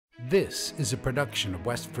This is a production of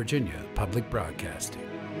West Virginia Public Broadcasting.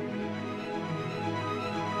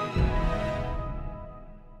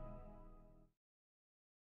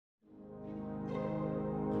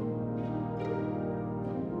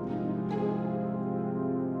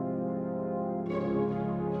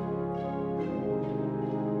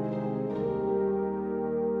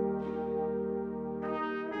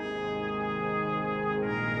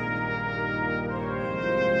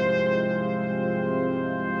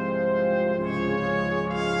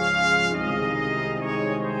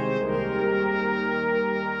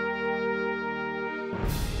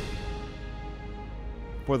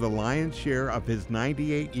 For the lion's share of his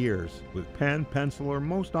 98 years, with pen, pencil, or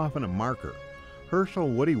most often a marker, Hershel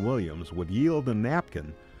Woody Williams would yield a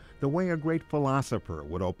napkin the way a great philosopher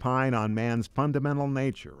would opine on man's fundamental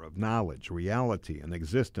nature of knowledge, reality, and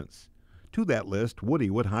existence. To that list, Woody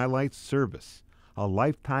would highlight service, a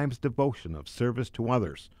lifetime's devotion of service to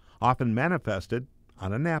others, often manifested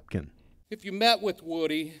on a napkin. If you met with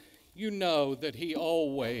Woody, you know that he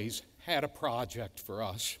always had a project for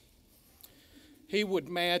us. He would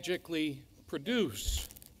magically produce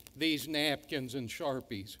these napkins and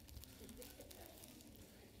Sharpies,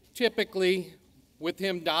 typically with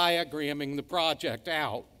him diagramming the project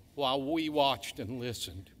out while we watched and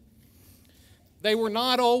listened. They were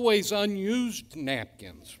not always unused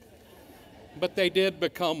napkins, but they did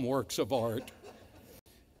become works of art.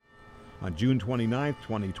 On June 29,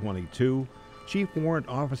 2022, Chief Warrant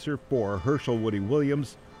Officer 4 Hershel Woody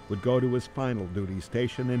Williams would go to his final duty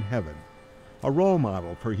station in heaven. A role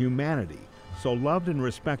model for humanity, so loved and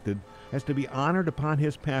respected as to be honored upon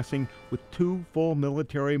his passing with 2 full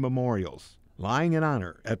military memorials, lying in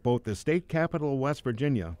honor at both the state capital of West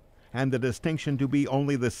Virginia and the distinction to be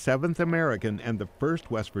only the 7th American and the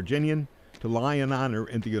 1st West Virginian to lie in honor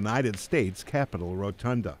in the United States Capitol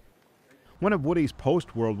Rotunda. One of Woody's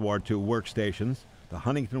post-World War II workstations, the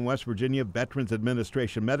Huntington, West Virginia Veterans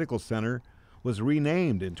Administration Medical Center, was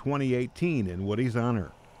renamed in 2018 in Woody's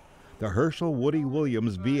honor. The Hershel Woody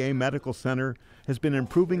Williams VA Medical Center has been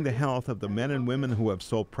improving the health of the men and women who have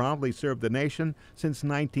so proudly served the nation since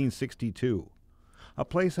 1962. A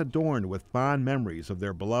place adorned with fond memories of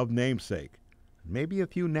their beloved namesake, maybe a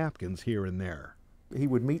few napkins here and there. He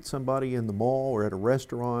would meet somebody in the mall or at a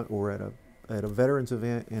restaurant or at a veterans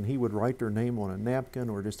event, and he would write their name on a napkin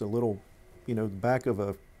or just a little, the back of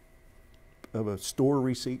a store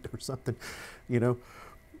receipt or something,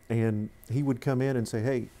 and he would come in and say,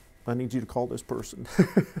 "Hey, I need you to call this person."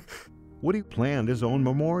 Woody planned his own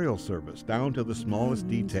memorial service down to the smallest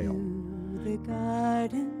detail.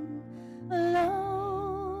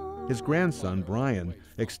 His grandson, Brian,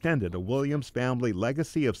 extended a Williams family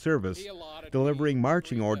legacy of service, delivering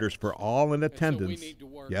marching orders for all in attendance,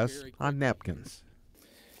 yes, on napkins.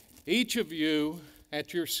 Each of you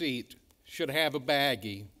at your seat should have a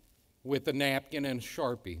baggie with a napkin and a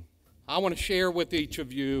Sharpie. I want to share with each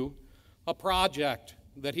of you a project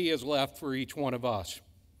that he has left for each one of us.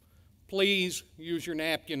 Please use your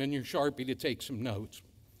napkin and your Sharpie to take some notes.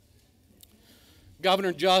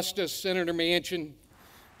 Governor Justice, Senator Manchin,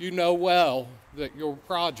 you know well that your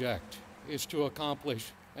project is to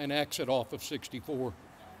accomplish an exit off of 64.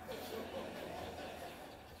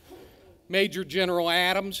 Major General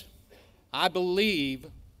Adams, I believe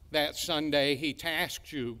that Sunday he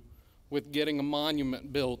tasked you with getting a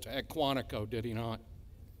monument built at Quantico, did he not?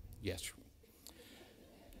 Yes.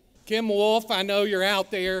 Kim Wolf, I know you're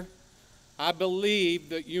out there. I believe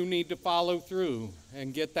that you need to follow through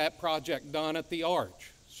and get that project done at the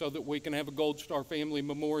Arch so that we can have a Gold Star Family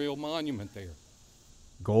Memorial Monument there.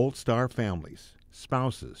 Gold Star families,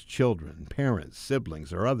 spouses, children, parents,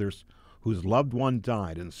 siblings, or others whose loved one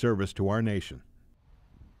died in service to our nation.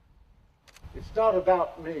 It's not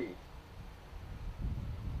about me.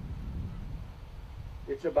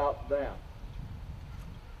 It's about them.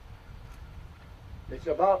 It's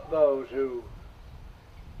about those who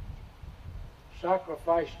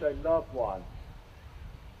sacrificed a loved one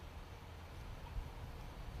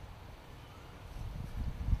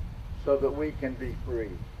so that we can be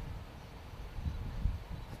free,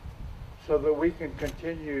 so that we can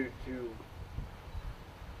continue to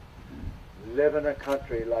live in a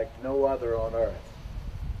country like no other on earth,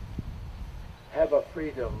 have a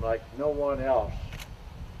freedom like no one else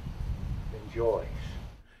enjoys.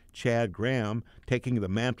 Chad Graham, taking the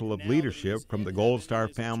mantle of leadership from the Gold Star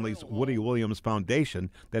family's Woody Williams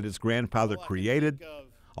Foundation that his grandfather created,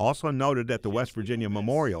 also noted at the West Virginia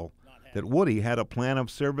Memorial that Woody had a plan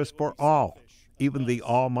of service for all, even the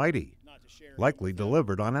almighty, likely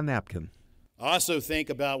delivered on a napkin. I also think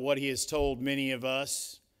about what he has told many of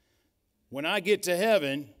us. When I get to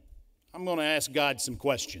heaven, I'm going to ask God some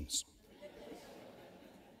questions.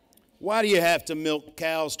 Why do you have to milk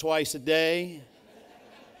cows twice a day?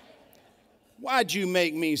 Why'd you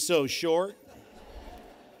make me so short?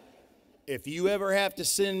 If you ever have to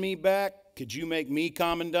send me back, could you make me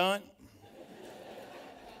commandant?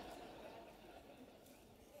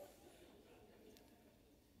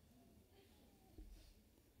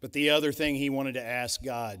 But the other thing he wanted to ask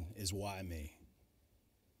God is, why me?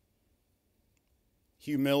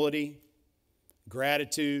 Humility,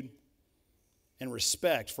 gratitude, and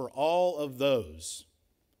respect for all of those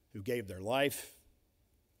who gave their life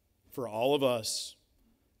for all of us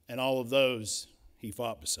and all of those he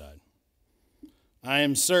fought beside. I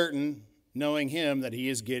am certain, knowing him, that he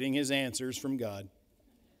is getting his answers from God.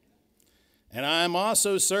 And I am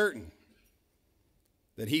also certain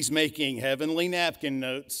that he's making heavenly napkin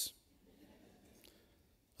notes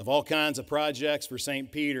of all kinds of projects for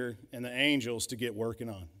St. Peter and the angels to get working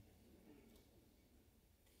on.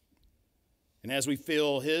 And as we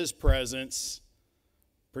feel his presence,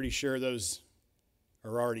 pretty sure those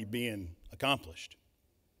are already being accomplished.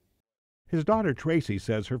 His daughter Tracy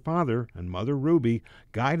says her father and mother Ruby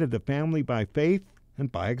guided the family by faith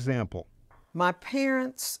and by example. My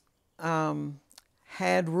parents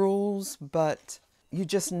had rules, but you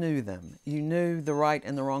just knew them. You knew the right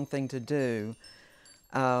and the wrong thing to do.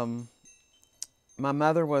 My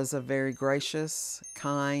mother was a very gracious,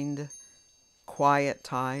 kind, quiet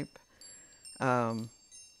type.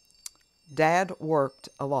 Dad worked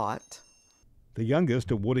a lot. The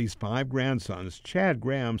youngest of Woody's 5 grandsons, Chad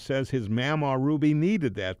Graham, says his Mama Ruby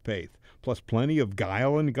needed that faith, plus plenty of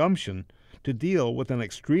guile and gumption to deal with an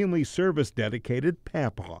extremely service-dedicated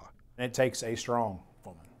Papa. It takes a strong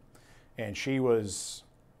woman. And she was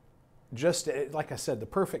just, like I said, the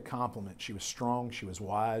perfect complement. She was strong, she was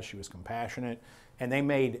wise, she was compassionate, and they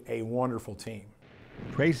made a wonderful team.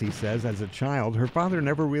 Tracy says as a child, her father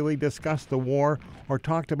never really discussed the war or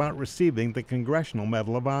talked about receiving the Congressional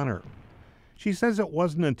Medal of Honor. She says it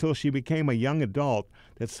wasn't until she became a young adult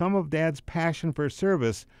that some of Dad's passion for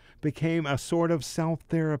service became a sort of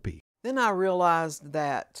self-therapy. Then I realized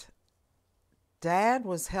that Dad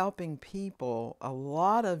was helping people a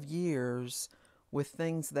lot of years with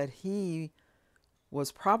things that he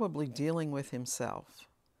was probably dealing with himself.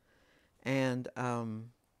 And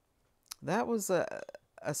that was a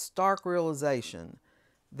stark realization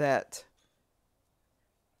that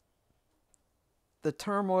the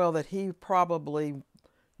turmoil that he probably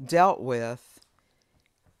dealt with,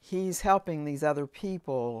 he's helping these other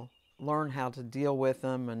people learn how to deal with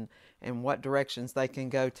them and what directions they can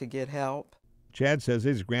go to get help. Chad says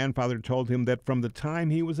his grandfather told him that from the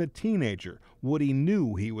time he was a teenager, Woody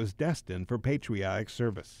knew he was destined for patriotic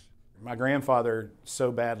service. My grandfather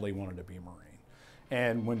so badly wanted to be a Marine.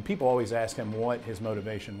 And when people always ask him what his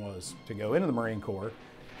motivation was to go into the Marine Corps,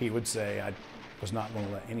 he would say, I was not going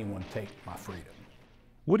to let anyone take my freedom.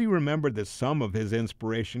 Woody remembered that some of his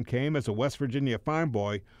inspiration came as a West Virginia farm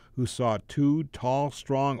boy who saw 2 tall,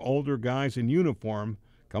 strong, older guys in uniform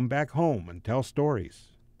come back home and tell stories.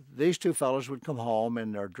 These 2 fellows would come home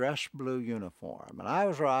in their dress blue uniform, and I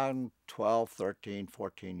was around 12, 13,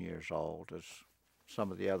 14 years old, as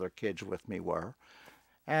some of the other kids with me were.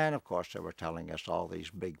 And of course they were telling us all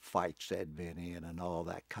these big fights they'd been in and all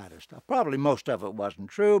that kind of stuff. Probably most of it wasn't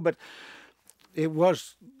true, but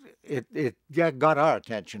it got our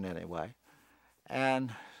attention anyway.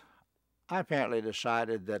 And I apparently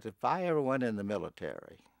decided that if I ever went in the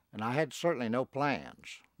military, and I had certainly no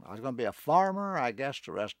plans, I was going to be a farmer, I guess,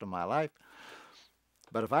 the rest of my life,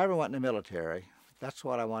 but if I ever went in the military, that's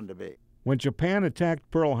what I wanted to be. When Japan attacked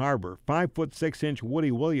Pearl Harbor, 5'6"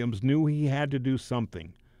 Woody Williams knew he had to do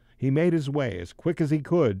something. He made his way as quick as he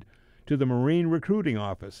could to the Marine Recruiting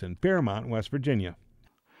Office in Fairmont, West Virginia.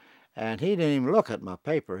 And he didn't even look at my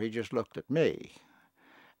paper, he just looked at me.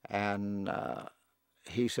 And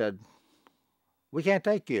he said, "We can't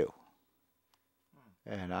take you."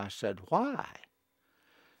 And I said, "Why?"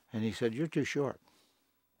 And he said, "You're too short."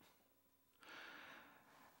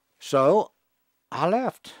 So I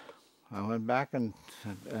left. I went back and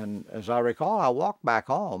as I recall, I walked back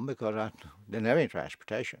home because I didn't have any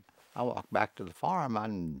transportation. I walked back to the farm,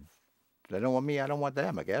 and they don't want me, I don't want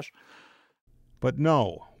them, I guess. But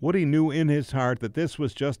no, Woody knew in his heart that this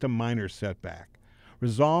was just a minor setback.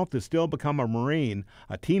 Resolved to still become a Marine,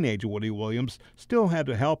 a teenage Woody Williams still had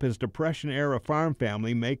to help his Depression-era farm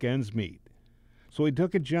family make ends meet. So he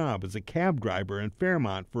took a job as a cab driver in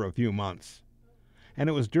Fairmont for a few months. And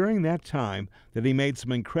it was during that time that he made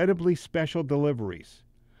some incredibly special deliveries.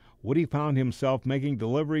 Woody found himself making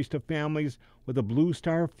deliveries to families with a Blue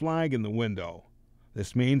Star flag in the window,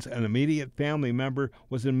 This means an immediate family member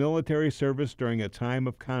was in military service during a time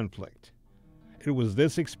of conflict. It was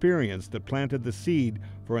this experience that planted the seed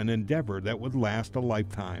for an endeavor that would last a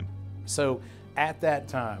lifetime. So at that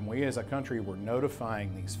time, we as a country were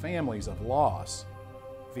notifying these families of loss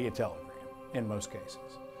via telegram in most cases.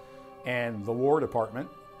 And the War Department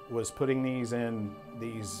was putting these in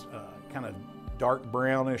these kind of dark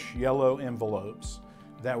brownish yellow envelopes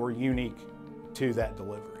that were unique to that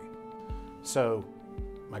delivery. So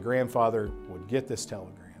my grandfather would get this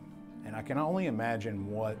telegram, and I can only imagine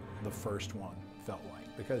what the first one felt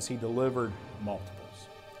like, because he delivered multiples.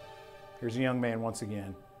 Here's a young man once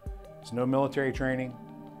again. There's no military training.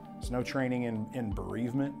 There's no training in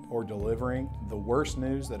bereavement or delivering the worst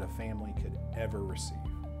news that a family could ever receive.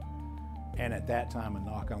 And at that time, a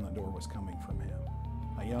knock on the door was coming from him.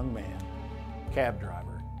 A young man, cab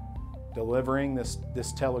driver, delivering this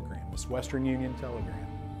telegram, this Western Union telegram.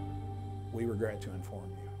 We regret to inform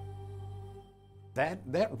you.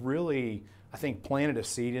 That really, I think, planted a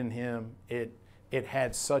seed in him. It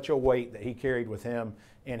had such a weight that he carried with him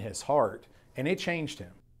in his heart, and it changed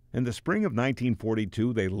him. In the spring of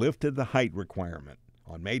 1942, they lifted the height requirement.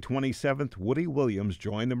 On May 27th, Woody Williams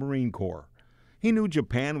joined the Marine Corps. He knew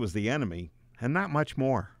Japan was the enemy, and not much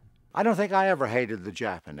more. I don't think I ever hated the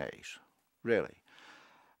Japanese, really.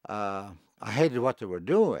 I hated what they were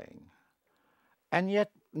doing, and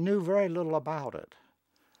yet knew very little about it.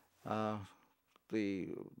 The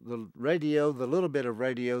radio, the little bit of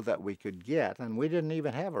radio that we could get, and we didn't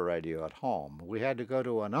even have a radio at home. We had to go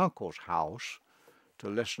to an uncle's house to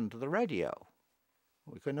listen to the radio.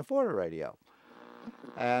 We couldn't afford a radio.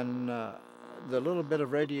 And the little bit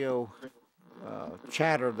of radio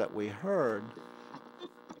chatter that we heard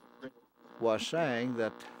was saying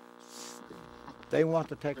that they want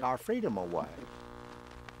to take our freedom away.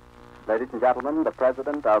 Ladies and gentlemen, the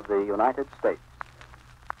President of the United States.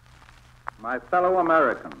 My fellow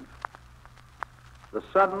Americans, the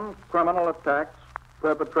sudden criminal attacks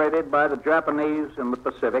perpetrated by the Japanese in the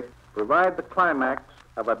Pacific provide the climax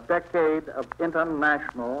of a decade of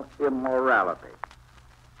international immorality.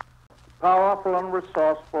 Powerful and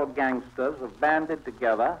resourceful gangsters have banded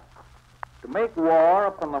together to make war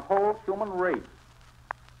upon the whole human race.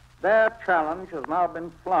 Their challenge has now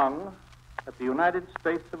been flung at the United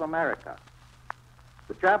States of America.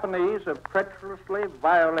 The Japanese have treacherously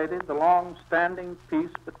violated the long-standing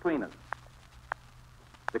peace between us.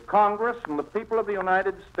 The Congress and the people of the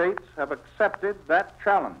United States have accepted that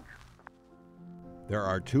challenge. There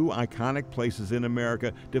are two iconic places in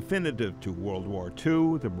America definitive to World War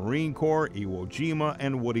II, the Marine Corps, Iwo Jima,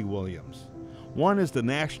 and Woody Williams. One is the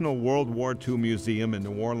National World War II Museum in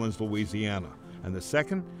New Orleans, Louisiana, and the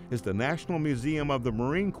second is the National Museum of the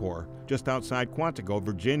Marine Corps just outside Quantico,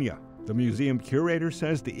 Virginia. The museum curator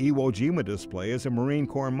says the Iwo Jima display is a Marine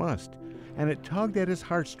Corps must, and it tugged at his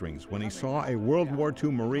heartstrings when he saw a World War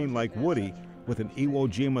II Marine like Woody with an Iwo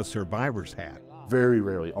Jima survivor's hat. Very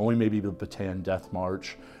rarely, only maybe the Bataan Death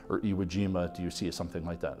March or Iwo Jima do you see something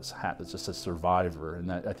like that. It's a hat that's just a survivor,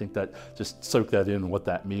 and I think that just soak that in what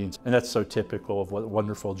that means. And that's so typical of what a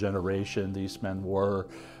wonderful generation these men were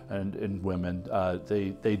and women.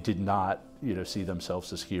 They did not see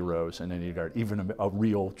themselves as heroes in any regard, even a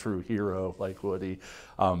real true hero like Woody.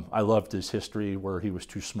 I loved his history where he was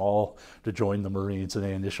too small to join the Marines and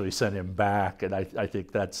they initially sent him back, and I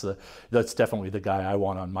think that's definitely the guy I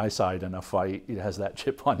want on my side in a fight. He has that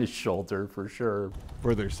chip on his shoulder for sure.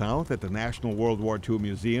 Further south at the National World War II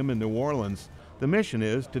Museum in New Orleans, the mission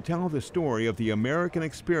is to tell the story of the American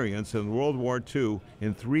experience in World War II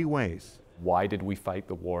in three ways. Why did we fight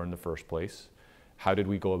the war in the first place? How did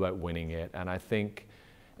we go about winning it? And I think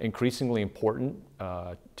increasingly important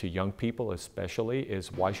to young people especially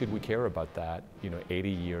is why should we care about that 80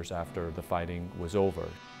 years after the fighting was over?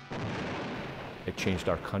 It changed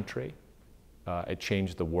our country, it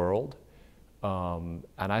changed the world, and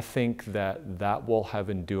I think that will have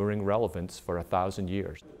enduring relevance for 1,000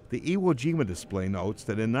 years. The Iwo Jima display notes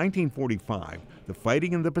that in 1945, the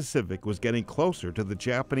fighting in the Pacific was getting closer to the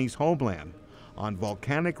Japanese homeland on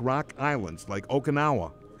volcanic rock islands like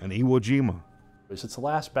Okinawa and Iwo Jima. It's the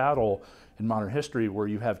last battle in modern history where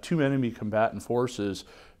you have two enemy combatant forces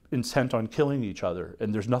intent on killing each other,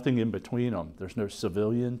 and there's nothing in between them. There's no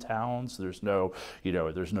civilian towns, there's no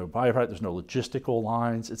firefight, there's no logistical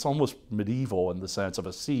lines. It's almost medieval in the sense of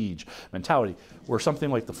a siege mentality, where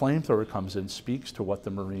something like the flamethrower comes in, speaks to what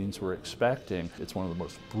the Marines were expecting. It's one of the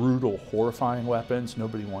most brutal, horrifying weapons.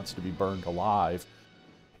 Nobody wants to be burned alive.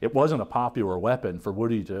 it wasn't a popular weapon for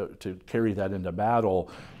Woody to carry that into battle.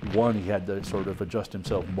 One, he had to sort of adjust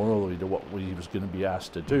himself morally to what he was going to be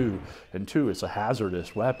asked to do, and two, it's a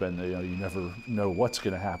hazardous weapon. You know, you never know what's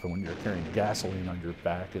going to happen when you're carrying gasoline on your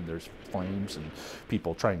back and there's flames and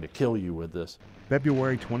people trying to kill you with this.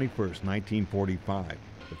 February 21st, 1945,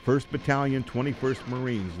 the 1st Battalion, 21st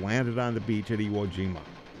Marines landed on the beach at Iwo Jima.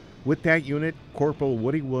 With that unit, Corporal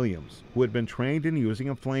Woody Williams, who had been trained in using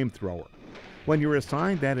a flamethrower. When you're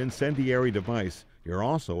assigned that incendiary device, you're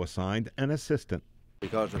also assigned an assistant.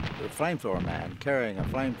 Because a flamethrower man carrying a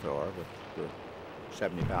flamethrower with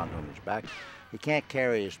 70 pounds on his back, he can't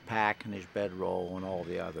carry his pack and his bedroll and all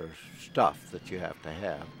the other stuff that you have to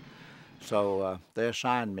have. So they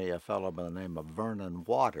assigned me a fellow by the name of Vernon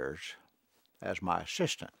Waters as my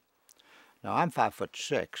assistant. Now I'm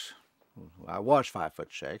 5'6". I was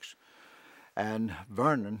 5'6", and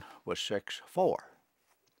Vernon was 6'4".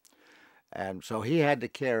 And so he had to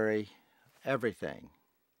carry everything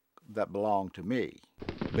that belonged to me.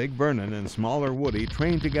 Big Vernon and smaller Woody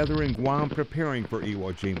trained together in Guam preparing for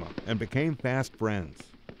Iwo Jima and became fast friends.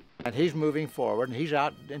 And he's moving forward, and he's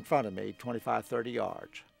out in front of me 25, 30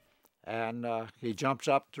 yards. And he jumps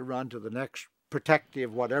up to run to the next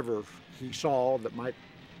protective whatever he saw that might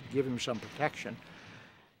give him some protection.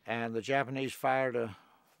 And the Japanese fired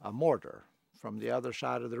a mortar from the other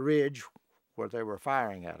side of the ridge where they were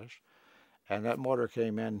firing at us. And that mortar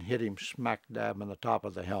came in, hit him smack dab in the top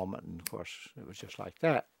of the helmet, and of course it was just like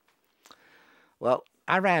that. Well,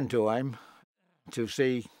 I ran to him to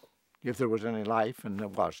see if there was any life, and there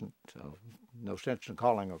wasn't. So no sense in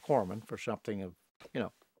calling a corpsman for something of, you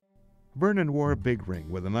know. Vernon wore a big ring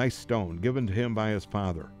with a nice stone given to him by his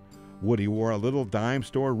father. Woody wore a little dime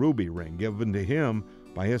store ruby ring given to him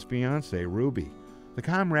by his fiancée, Ruby. The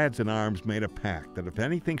comrades in arms made a pact that if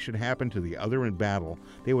anything should happen to the other in battle,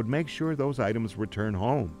 they would make sure those items returned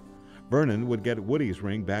home. Vernon would get Woody's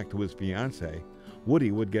ring back to his fiancée.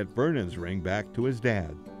 Woody would get Vernon's ring back to his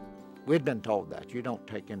dad. We'd been told that you don't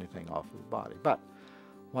take anything off of the body. But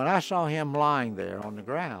when I saw him lying there on the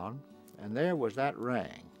ground, and there was that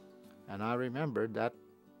ring, and I remembered that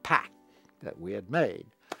pact that we had made,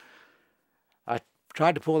 I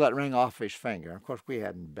tried to pull that ring off his finger. Of course, we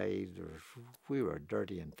hadn't bathed, or we were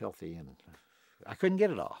dirty and filthy, and I couldn't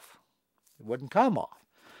get it off. It wouldn't come off.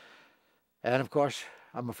 And of course,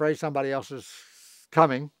 I'm afraid somebody else is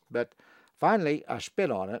coming, but finally I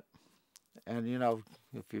spit on it. And you know,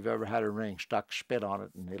 if you've ever had a ring stuck, spit on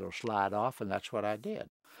it and it'll slide off, and that's what I did.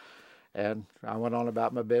 And I went on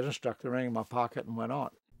about my business, stuck the ring in my pocket, and went on.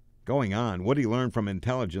 Going on, Woody learned from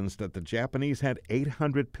intelligence that the Japanese had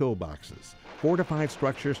 800 pillboxes, fortified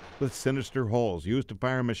structures with sinister holes used to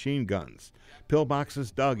fire machine guns,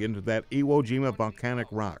 pillboxes dug into that Iwo Jima volcanic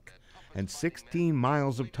rock, and 16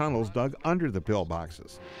 miles of tunnels dug under the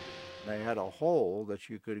pillboxes. They had a hole that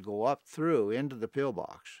you could go up through into the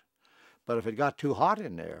pillbox, but if it got too hot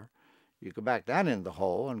in there, you could back down in the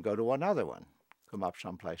hole and go to another one, come up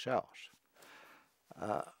someplace else.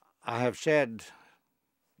 I have said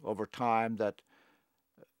over time that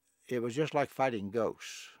it was just like fighting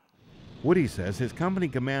ghosts. Woody says his company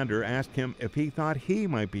commander asked him if he thought he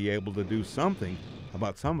might be able to do something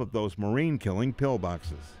about some of those Marine-killing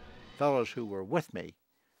pillboxes. Fellows who were with me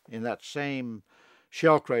in that same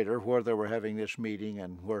shell crater where they were having this meeting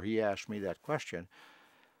and where he asked me that question,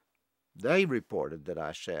 they reported that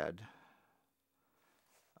I said,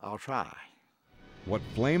 "I'll try." What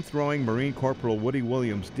flame-throwing Marine Corporal Woody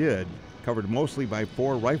Williams did, covered mostly by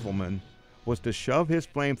 4 riflemen, was to shove his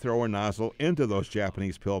flamethrower nozzle into those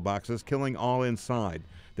Japanese pillboxes, killing all inside,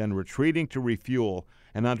 then retreating to refuel,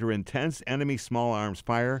 and under intense enemy small arms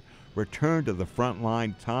fire, return to the front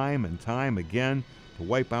line time and time again to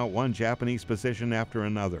wipe out one Japanese position after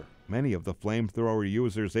another. Many of the flamethrower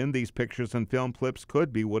users in these pictures and film clips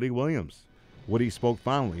could be Woody Williams. Woody spoke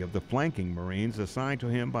fondly of the flanking Marines assigned to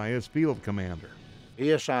him by his field commander.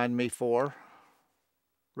 He assigned me 4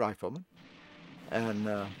 riflemen, and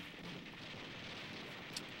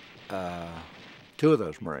 2 of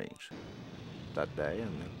those Marines that day,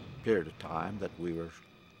 in the period of time that we were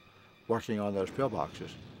working on those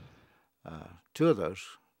pillboxes, 2 of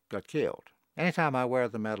those got killed. Anytime I wear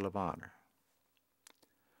the Medal of Honor,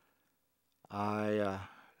 I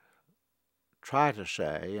try to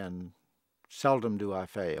say, and seldom do I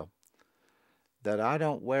fail, that I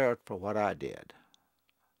don't wear it for what I did.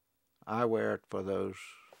 I wear it for those,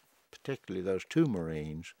 particularly those 2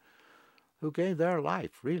 Marines, who gave their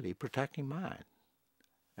life, really, protecting mine.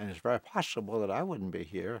 And it's very possible that I wouldn't be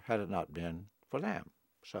here had it not been for them.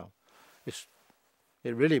 So it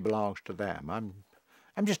really belongs to them.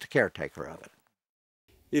 I'm just a caretaker of it.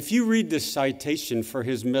 If you read the citation for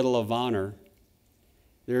his Medal of Honor,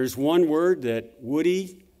 there's one word that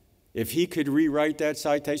Woody, if he could rewrite that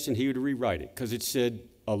citation, he would rewrite it, because it said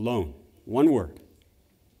alone. One word.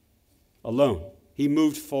 Alone. He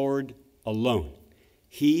moved forward alone.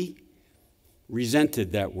 He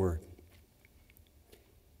resented that word.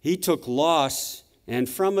 He took loss, and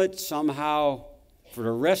from it somehow, for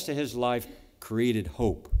the rest of his life, created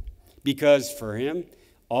hope. Because for him,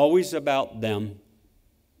 always about them,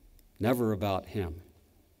 never about him.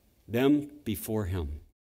 Them before him.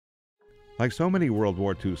 Like so many World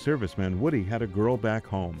War II servicemen, Woody had a girl back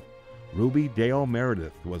home. Ruby Dale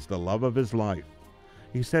Meredith was the love of his life.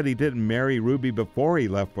 He said he didn't marry Ruby before he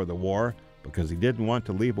left for the war because he didn't want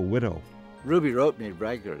to leave a widow. Ruby wrote me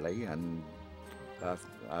regularly, and I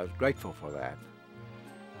was grateful for that.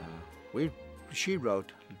 She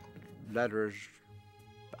wrote letters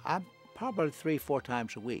probably 3-4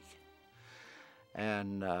 times a week.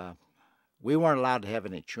 And we weren't allowed to have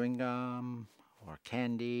any chewing gum or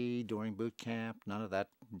candy during boot camp, none of that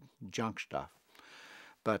junk stuff.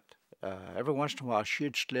 But every once in a while,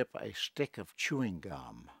 she'd slip a stick of chewing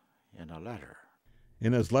gum in a letter.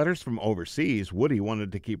 In his letters from overseas, Woody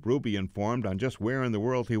wanted to keep Ruby informed on just where in the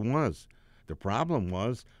world he was. The problem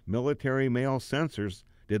was military male censors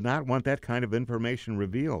did not want that kind of information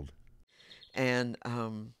revealed. And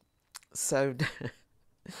so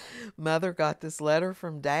Mother got this letter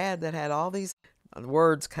from Dad that had all these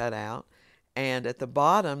words cut out, and at the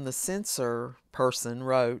bottom the censor person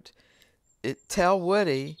wrote, "Tell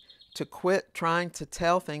Woody to quit trying to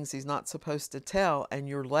tell things he's not supposed to tell, and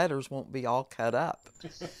your letters won't be all cut up."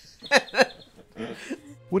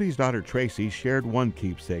 Woody's daughter Tracy shared one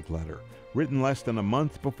keepsake letter, written less than a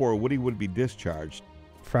month before Woody would be discharged.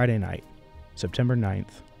 Friday night, September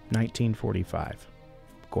 9th, 1945,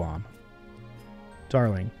 Guam.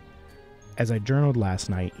 Darling, as I journaled last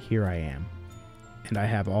night, here I am, and I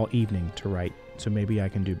have all evening to write, so maybe I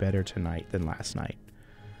can do better tonight than last night.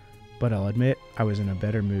 But I'll admit I was in a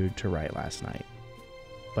better mood to write last night.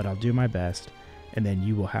 But I'll do my best, and then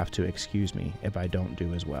you will have to excuse me if I don't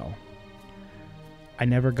do as well. I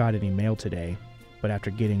never got any mail today, but after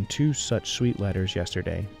getting 2 such sweet letters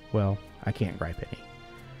yesterday, well, I can't gripe any.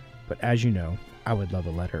 But as you know, I would love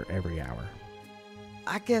a letter every hour.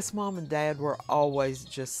 I guess Mom and Dad were always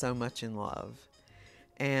just so much in love.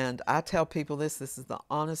 And I tell people this is the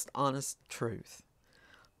honest truth.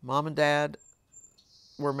 Mom and Dad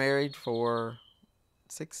were married for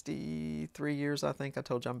 63 years, I think. I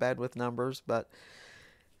told you I'm bad with numbers, but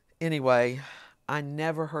anyway, I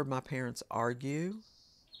never heard my parents argue.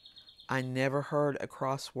 I never heard a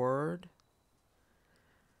cross word.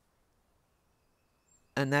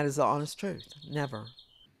 And that is the honest truth. Never.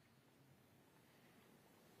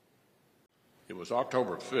 It was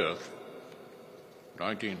October 5th,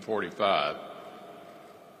 1945,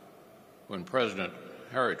 when President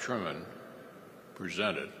Harry Truman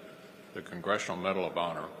presented the Congressional Medal of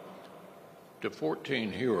Honor to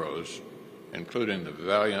 14 heroes, including the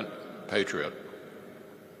valiant patriot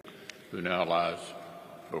who now lies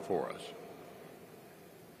before us.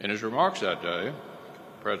 In his remarks that day,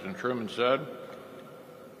 President Truman said,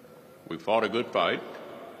 "We fought a good fight.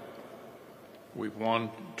 We've won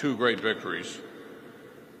 2 great victories.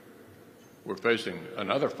 We're facing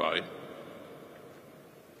another fight,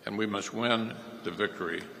 and we must win the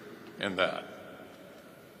victory in that."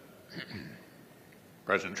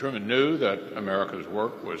 President Truman knew that America's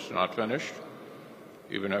work was not finished,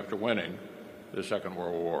 even after winning the Second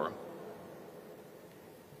World War.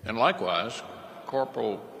 And likewise,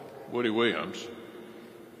 Corporal Woody Williams,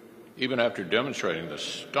 even after demonstrating the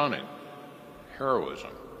stunning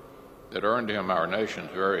heroism that earned him our nation's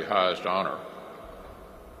very highest honor,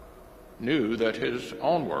 knew that his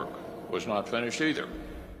own work was not finished either.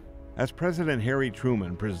 As President Harry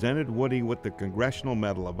Truman presented Woody with the Congressional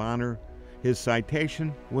Medal of Honor, his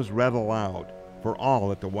citation was read aloud for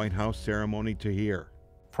all at the White House ceremony to hear.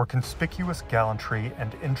 For conspicuous gallantry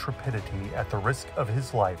and intrepidity at the risk of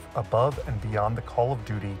his life above and beyond the call of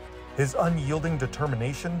duty, his unyielding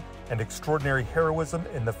determination and extraordinary heroism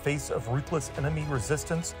in the face of ruthless enemy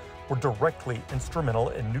resistance were directly instrumental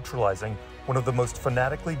in neutralizing one of the most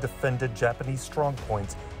fanatically defended Japanese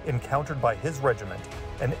strongpoints encountered by his regiment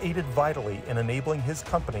and aided vitally in enabling his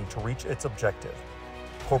company to reach its objective.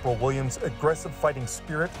 Corporal Williams' aggressive fighting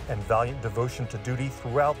spirit and valiant devotion to duty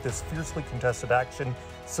throughout this fiercely contested action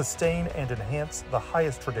sustain and enhance the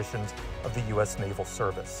highest traditions of the U.S. Naval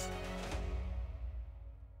Service.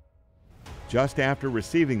 Just after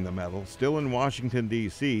receiving the medal, still in Washington,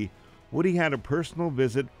 D.C., Woody had a personal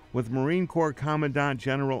visit with Marine Corps Commandant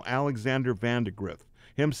General Alexander Vandegrift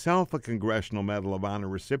himself a Congressional Medal of Honor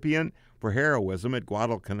recipient for heroism at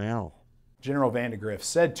Guadalcanal. General Vandegrift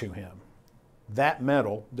said to him, "That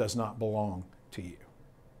medal does not belong to you.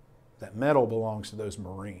 That medal belongs to those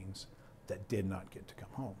Marines that did not get to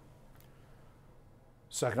come home."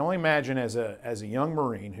 So I can only imagine as a young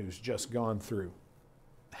Marine who's just gone through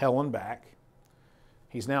hell and back,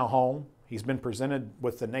 he's now home, he's been presented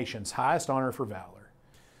with the nation's highest honor for valor,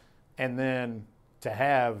 and then to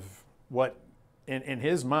have what in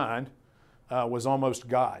his mind was almost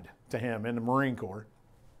God to him in the Marine Corps,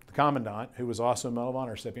 the Commandant, who was also a Medal of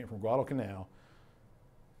Honor recipient from Guadalcanal,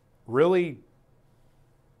 really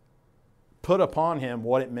put upon him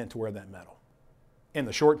what it meant to wear that medal in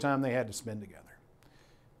the short time they had to spend together.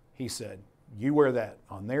 He said, "You wear that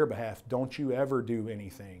on their behalf. Don't you ever do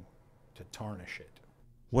anything to tarnish it."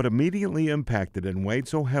 What immediately impacted and weighed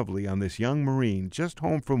so heavily on this young Marine just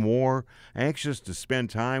home from war, anxious to spend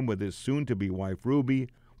time with his soon-to-be wife Ruby,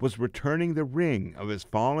 was returning the ring of his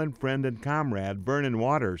fallen friend and comrade Vernon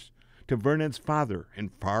Waters to Vernon's father in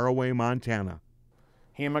faraway Montana.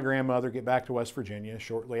 He and my grandmother get back to West Virginia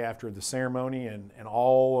shortly after the ceremony and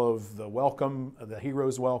all of the welcome, the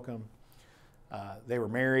hero's welcome. They were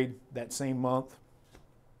married that same month.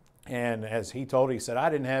 And as he told, he said, "I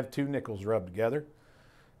didn't have two nickels rubbed together."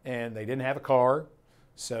 And they didn't have a car,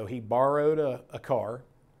 so he borrowed a car,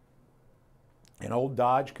 an old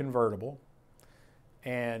Dodge convertible,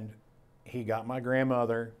 and he got my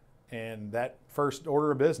grandmother, and that first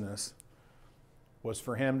order of business was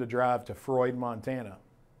for him to drive to Freud, Montana,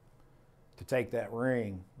 to take that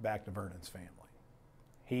ring back to Vernon's family.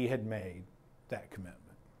 He had made that commitment.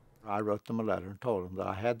 I wrote them a letter and told them that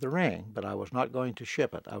I had the ring, but I was not going to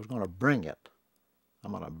ship it. I was going to bring it.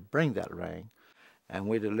 I'm going to bring that ring. And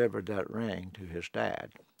we delivered that ring to his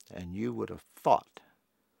dad. And you would have thought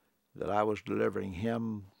that I was delivering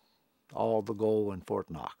him all the gold in Fort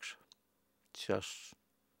Knox. Just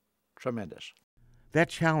tremendous. That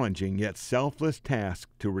challenging yet selfless task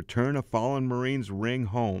to return a fallen Marine's ring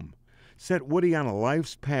home set Woody on a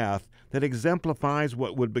life's path that exemplifies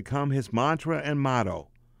what would become his mantra and motto: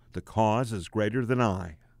 "The cause is greater than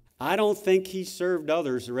I." I don't think he served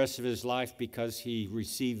others the rest of his life because he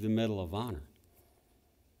received the Medal of Honor.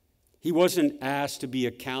 He wasn't asked to be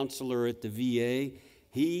a counselor at the VA.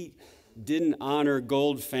 He didn't honor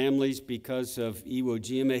gold families because of Iwo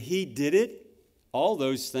Jima. He did it, all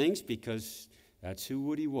those things, because that's who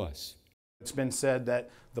Woody was. It's been said that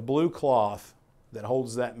the blue cloth that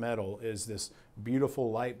holds that medal is this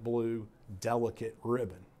beautiful light blue, delicate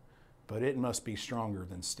ribbon, but it must be stronger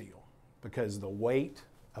than steel because the weight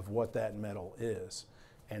of what that medal is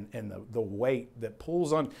and the weight that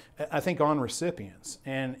pulls on, I think, on recipients.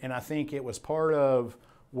 And I think it was part of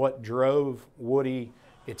what drove Woody.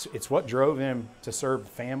 It's what drove him to serve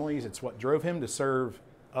families. It's what drove him to serve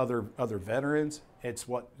other veterans. It's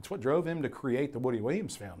what drove him to create the Woody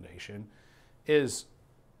Williams Foundation. Is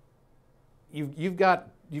you've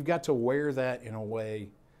got to wear that in a way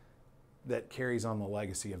that carries on the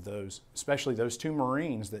legacy of those, especially those two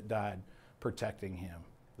Marines that died protecting him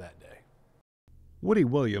that day. Woody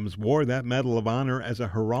Williams wore that Medal of Honor as a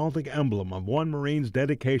heraldic emblem of one Marine's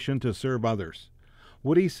dedication to serve others.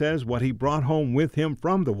 Woody says what he brought home with him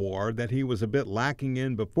from the war that he was a bit lacking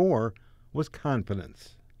in before was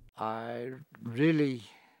confidence. I really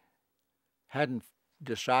hadn't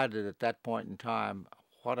decided at that point in time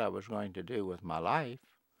what I was going to do with my life.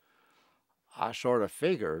 I sort of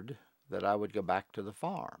figured that I would go back to the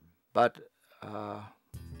farm, but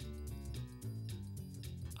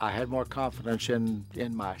I had more confidence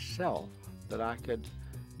in myself that I could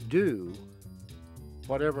do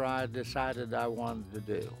whatever I decided I wanted to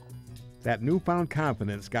do. That newfound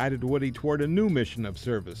confidence guided Woody toward a new mission of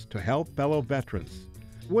service to help fellow veterans.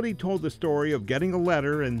 Woody told the story of getting a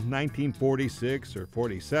letter in 1946 or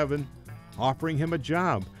 47 offering him a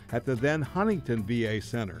job at the then Huntington VA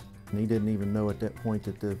Center. And he didn't even know at that point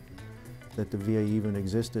that the VA even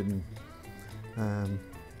existed. And,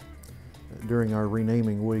 during our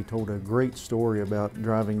renaming, Woody told a great story about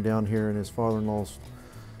driving down here in his father-in-law's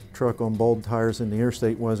truck on bald tires, and the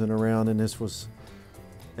interstate wasn't around, and this was,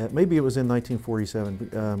 maybe it was in 1947,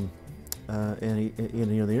 and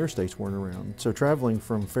the interstates weren't around. So traveling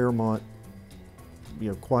from Fairmont,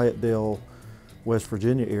 Quietdale, West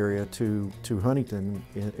Virginia area to Huntington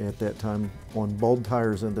at that time on bald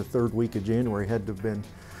tires in the third week of January had to have been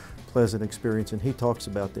a pleasant experience, and he talks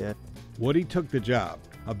about that. Woody took the job,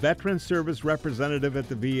 a veteran service representative at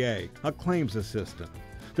the VA, a claims assistant.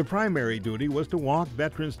 The primary duty was to walk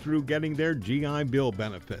veterans through getting their GI Bill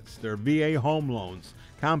benefits, their VA home loans,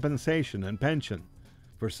 compensation, and pension.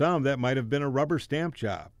 For some, that might have been a rubber stamp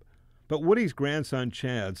job. But Woody's grandson,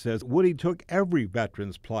 Chad, says Woody took every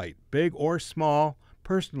veteran's plight, big or small,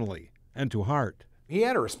 personally and to heart. He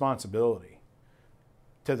had a responsibility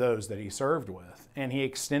to those that he served with, and he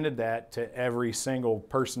extended that to every single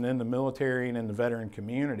person in the military and in the veteran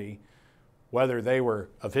community, whether they were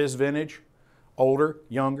of his vintage, older,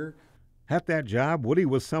 younger. At that job, Woody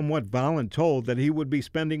was somewhat voluntold that he would be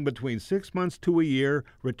spending between 6 months to a year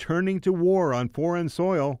returning to war on foreign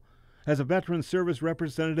soil as a veteran service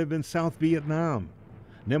representative in South Vietnam.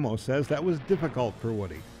 Nimmo says that was difficult for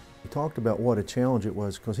Woody. He talked about what a challenge it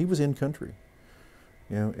was because he was in country,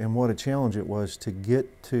 and what a challenge it was to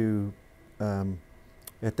get to,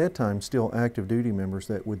 at that time, still active duty members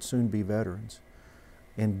that would soon be veterans,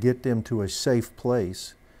 and get them to a safe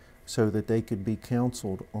place so that they could be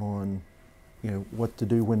counseled on, what to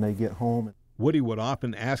do when they get home. Woody would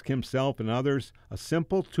often ask himself and others a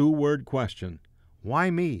simple two-word question: why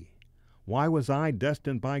me? Why was I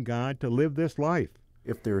destined by God to live this life?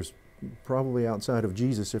 If there's probably outside of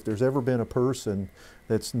Jesus, if there's ever been a person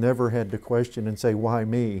that's never had to question and say, why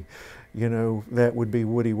me, that would be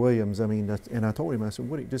Woody Williams. I mean, and I told him, I said,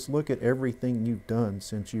 Woody, just look at everything you've done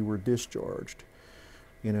since you were discharged,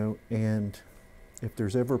 and if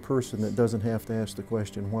there's ever a person that doesn't have to ask the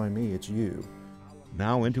question, why me, it's you.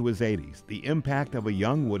 Now into his 80s, the impact of a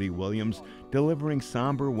young Woody Williams delivering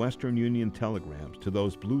somber Western Union telegrams to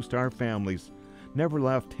those Blue Star families never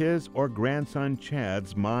left his or grandson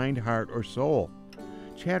Chad's mind, heart, or soul.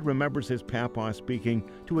 Chad remembers his papa speaking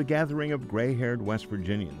to a gathering of gray-haired West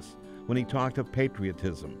Virginians when he talked of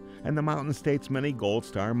patriotism and the Mountain State's many Gold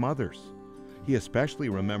Star mothers. He especially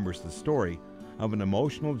remembers the story of an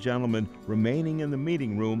emotional gentleman remaining in the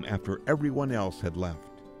meeting room after everyone else had left.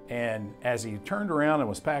 And as he turned around and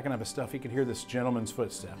was packing up his stuff, he could hear this gentleman's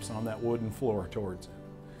footsteps on that wooden floor towards him.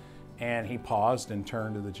 And he paused and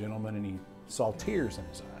turned to the gentleman, and he saw tears in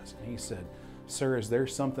his eyes. And he said, "Sir, is there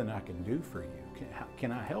something I can do for you?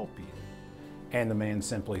 Can I help you?" And the man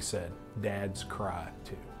simply said, "Dad's cried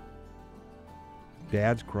too."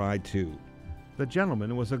 Dad's cried too. The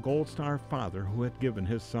gentleman was a Gold Star father who had given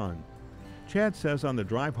his son. Chad says on the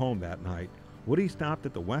drive home that night, Woody stopped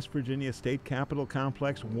at the West Virginia State Capitol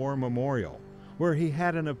Complex War Memorial, where he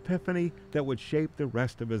had an epiphany that would shape the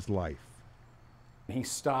rest of his life. He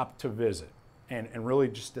stopped to visit and really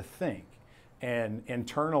just to think and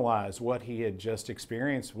internalize what he had just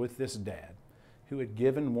experienced with this dad who had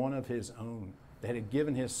given one of his own, that had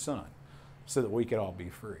given his son so that we could all be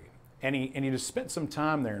free. And he just spent some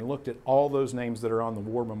time there and looked at all those names that are on the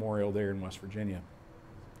War Memorial there in West Virginia.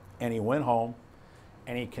 And he went home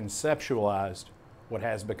and he conceptualized what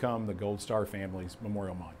has become the Gold Star family's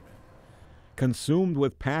memorial monument. Consumed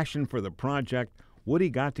with passion for the project, Woody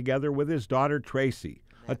got together with his daughter Tracy,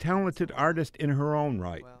 a talented artist in her own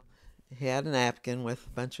right. Well, he had a napkin with a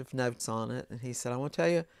bunch of notes on it, and he said, I want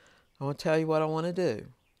to tell you what I want to do.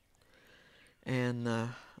 And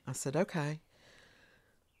I said, okay.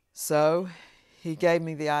 So he gave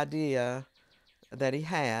me the idea that he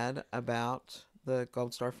had about the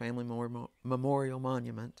Gold Star Family Memorial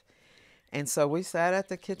Monument. And so we sat at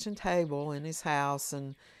the kitchen table in his house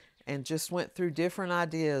and just went through different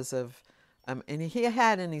ideas of, and he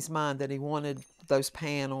had in his mind that he wanted those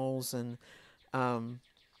panels, and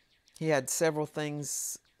he had several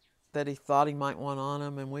things that he thought he might want on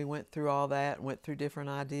them, and we went through all that and went through different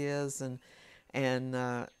ideas, and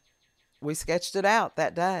we sketched it out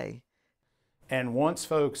that day. And once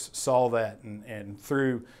folks saw that, and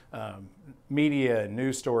through media and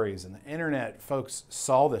news stories and the internet, folks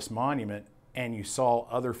saw this monument, and you saw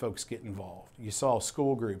other folks get involved. You saw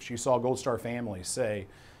school groups, you saw Gold Star families say,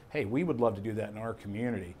 hey, we would love to do that in our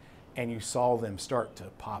community. And you saw them start to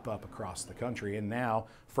pop up across the country. And now,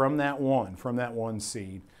 from that one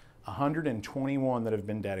seed, 121 that have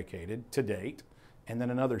been dedicated to date, and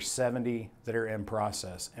then another 70 that are in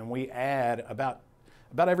process. And we add about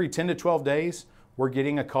every 10 to 12 days, we're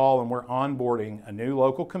getting a call and we're onboarding a new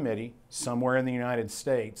local committee somewhere in the United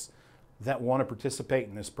States that want to participate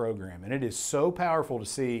in this program. And it is so powerful to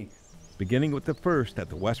see. Beginning with the first at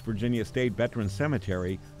the West Virginia State Veterans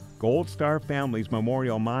Cemetery, Gold Star Families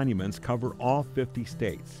Memorial Monuments cover all 50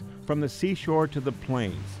 states, from the seashore to the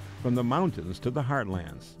plains, from the mountains to the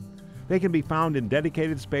heartlands. They can be found in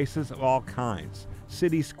dedicated spaces of all kinds,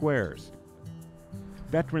 city squares,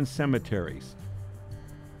 veteran cemeteries,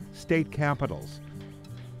 state capitals,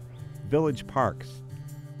 village parks.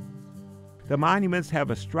 The monuments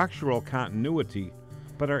have a structural continuity,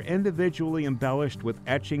 but are individually embellished with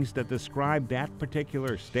etchings that describe that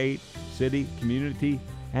particular state, city, community,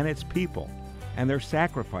 and its people, and their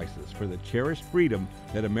sacrifices for the cherished freedom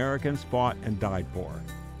that Americans fought and died for.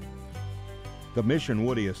 The mission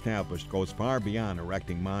Woody established goes far beyond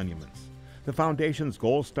erecting monuments. The Foundation's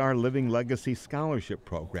Gold Star Living Legacy Scholarship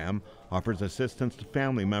Program offers assistance to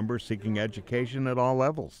family members seeking education at all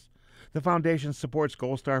levels. The Foundation supports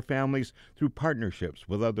Gold Star families through partnerships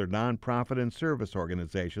with other nonprofit and service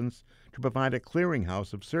organizations to provide a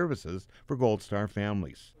clearinghouse of services for Gold Star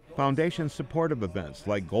families. Foundation supportive events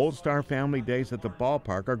like Gold Star Family Days at the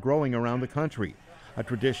ballpark are growing around the country, a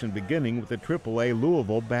tradition beginning with the AAA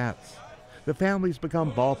Louisville Bats. The families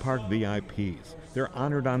become ballpark VIPs. They're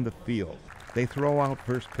honored on the field. They throw out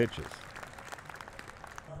first pitches.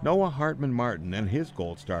 Noah Hartman Martin and his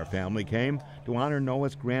Gold Star family came to honor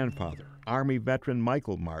Noah's grandfather, Army veteran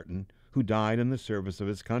Michael Martin, who died in the service of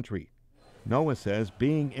his country. Noah says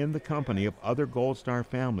being in the company of other Gold Star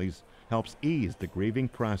families helps ease the grieving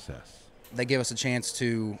process. They give us a chance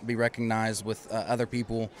to be recognized with other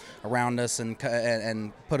people around us and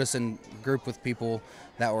put us in group with people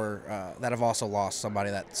that have also lost somebody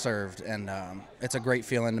that served, and it's a great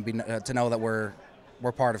feeling to know that we're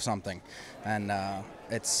part of something, and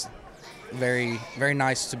it's very, very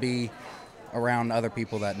nice to be around other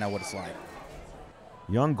people that know what it's like.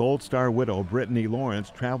 Young Gold Star widow Brittany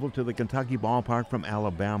Lawrence traveled to the Kentucky ballpark from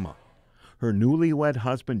Alabama. Her newlywed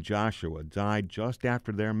husband Joshua died just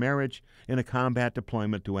after their marriage in a combat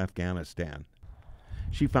deployment to Afghanistan.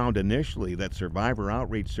 She found initially that survivor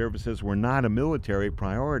outreach services were not a military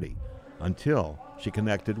priority until she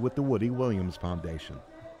connected with the Woody Williams Foundation.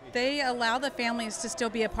 They allow the families to still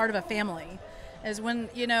be a part of a family. As when,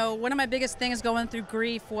 one of my biggest things going through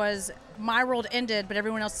grief was my world ended, but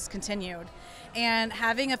everyone else's continued. And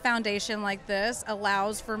having a foundation like this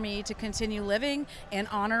allows for me to continue living and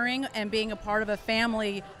honoring and being a part of a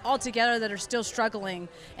family all together that are still struggling.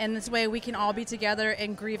 And this way we can all be together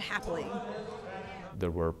and grieve happily.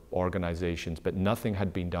 There were organizations, but nothing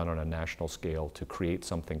had been done on a national scale to create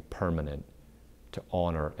something permanent, to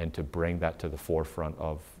honor and to bring that to the forefront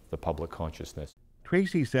of the public consciousness.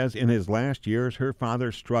 Tracy says in his last years, her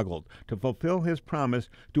father struggled to fulfill his promise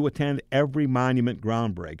to attend every monument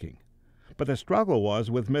groundbreaking. But the struggle was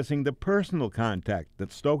with missing the personal contact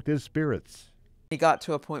that stoked his spirits. He got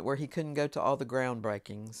to a point where he couldn't go to all the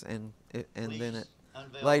groundbreakings, and then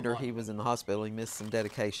later he was in the hospital. He missed some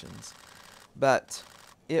dedications. But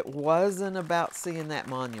it wasn't about seeing that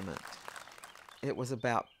monument. It was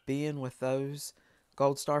about being with those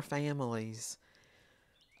Gold Star families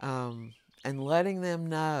and letting them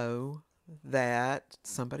know that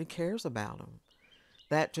somebody cares about them.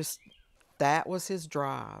 That was his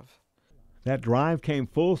drive. That drive came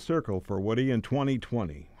full circle for Woody in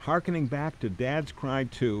 2020, hearkening back to Dad's Cry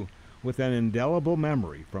 2 with an indelible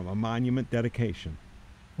memory from a monument dedication.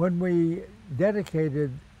 When we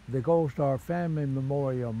dedicated the Gold Star Family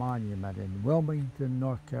Memorial Monument in Wilmington,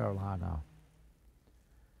 North Carolina,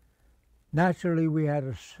 naturally we had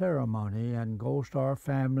a ceremony and Gold Star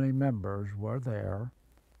family members were there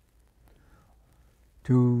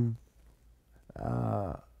to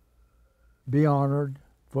be honored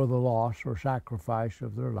for the loss or sacrifice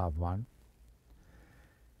of their loved one.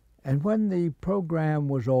 And when the program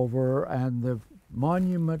was over and the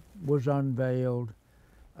monument was unveiled,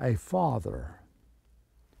 a father,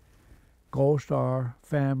 Gold Star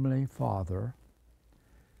family father,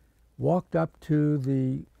 walked up to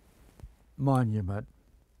the monument,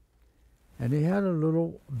 and he had a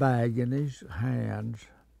little bag in his hands,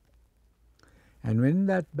 and in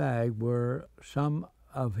that bag were some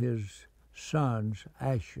of his son's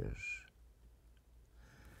ashes.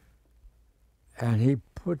 And he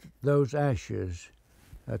put those ashes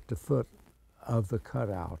at the foot of the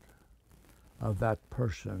cutout of that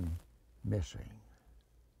person missing.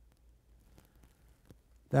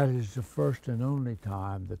 That is the first and only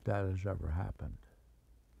time that has ever happened.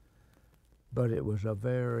 But it was a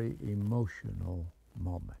very emotional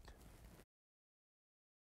moment.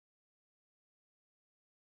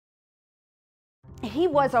 He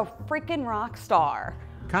was a freaking rock star.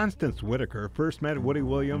 Constance Whitaker first met Woody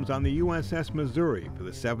Williams on the USS Missouri for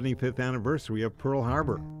the 75th anniversary of Pearl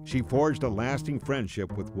Harbor. She forged a lasting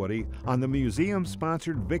friendship with Woody on the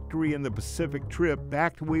museum-sponsored Victory in the Pacific trip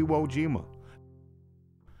back to Iwo Jima.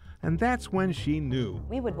 And that's when she knew.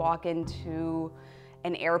 We would walk into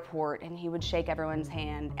an airport and he would shake everyone's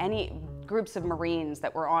hand. Any groups of Marines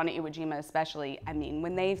that were on Iwo Jima especially, I mean,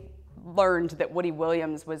 when they learned that Woody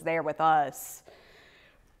Williams was there with us,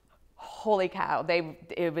 holy cow, they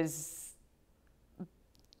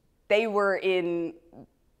were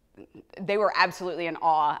absolutely in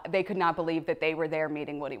awe. They could not believe that they were there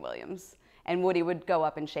meeting Woody Williams. And Woody would go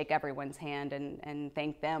up and shake everyone's hand and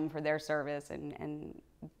thank them for their service and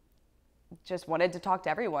just wanted to talk to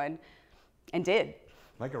everyone, and did.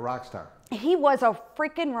 Like a rock star. He was a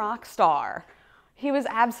freaking rock star. He was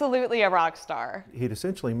absolutely a rock star. He'd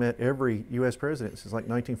essentially met every U.S. president since like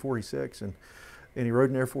 1946, and he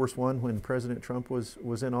rode in Air Force One when President Trump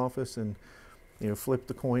was in office, and flipped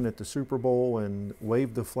the coin at the Super Bowl and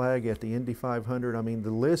waved the flag at the Indy 500. I mean,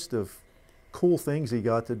 the list of cool things he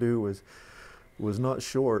got to do was not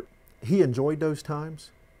short. He enjoyed those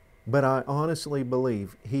times, but I honestly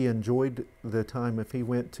believe he enjoyed the time if he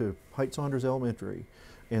went to Height Saunders Elementary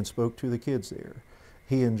and spoke to the kids there.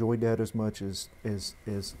 He enjoyed that as much as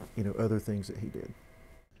other things that he did.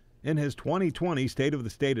 In his 2020 State of the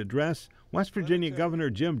State address, West Virginia Governor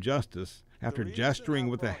Jim Justice, after gesturing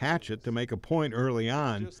with a hatchet to make a point early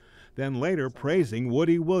on, then later praising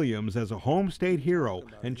Woody Williams as a home state hero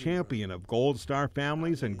and champion of Gold Star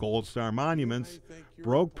families and Gold Star monuments,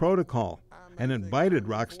 broke protocol and invited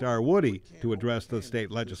rock star Woody to address the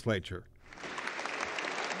state legislature.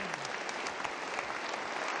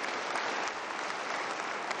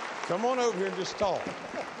 Come on over here and just talk.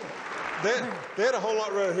 They'd a whole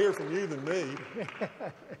lot rather hear from you than me.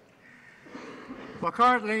 Well,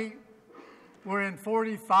 currently, we're in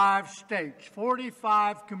 45 states,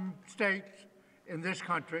 45 states in this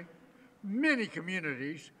country, many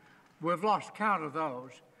communities. We've lost count of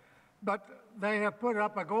those. But they have put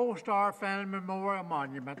up a Gold Star Family Memorial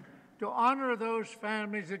Monument to honor those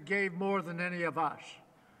families that gave more than any of us.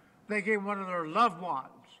 They gave one of their loved ones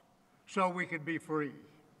so we could be free.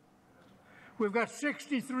 We've got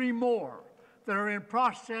 63 more that are in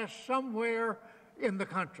process somewhere in the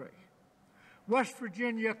country. West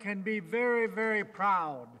Virginia can be very, very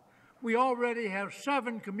proud. We already have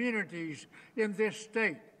 7 communities in this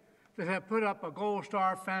state that have put up a Gold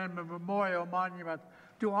Star Family Memorial Monument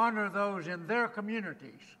to honor those in their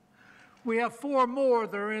communities. We have 4 more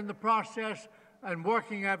that are in the process and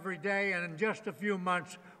working every day, and in just a few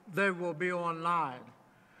months, they will be online.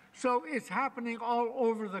 So it's happening all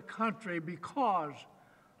over the country because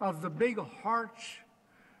of the big hearts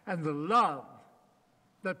and the love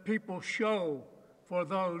that people show for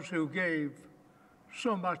those who gave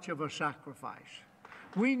so much of a sacrifice.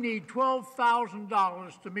 We need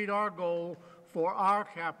 $12,000 to meet our goal for our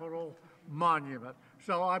Capitol monument.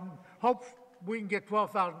 So I hope we can get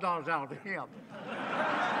 $12,000 out of him.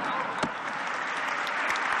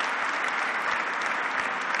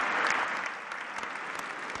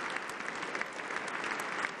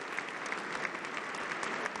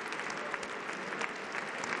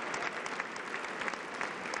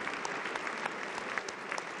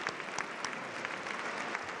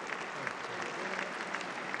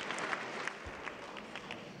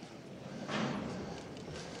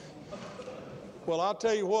 Well, I'll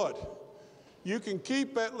tell you what, you can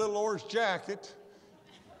keep that little orange jacket,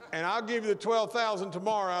 and I'll give you the $12,000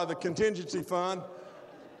 tomorrow out of the contingency fund,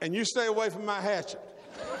 and you stay away from my hatchet.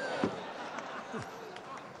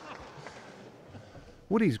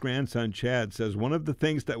 Woody's grandson Chad says one of the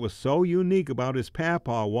things that was so unique about his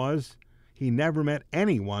papa was he never met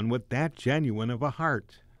anyone with that genuine of a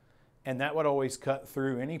heart. And that would always cut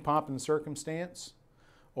through any pomp and circumstance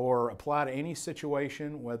or apply to any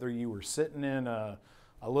situation, whether you were sitting in a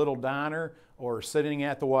little diner or sitting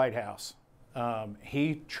at the White House.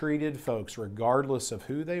 He treated folks, regardless of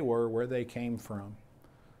who they were, where they came from,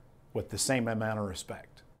 with the same amount of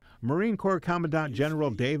respect. Marine Corps Commandant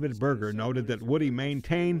General David Berger noted that Woody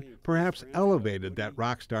maintained, perhaps elevated that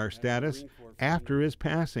rock star status after his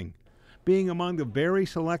passing, being among the very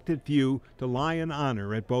selected few to lie in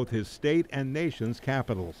honor at both his state and nation's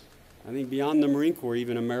capitals. I think beyond the Marine Corps,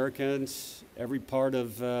 even Americans, every part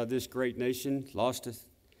of this great nation lost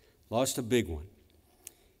a big one.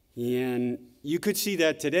 And you could see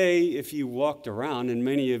that today if you walked around, and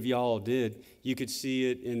many of y'all did. You could see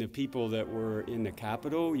it in the people that were in the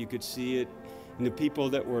Capitol. You could see it in the people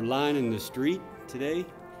that were lining the street today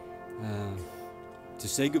to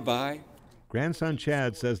say goodbye. Grandson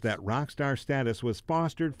Chad says that rock star status was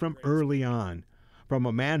fostered from early on, from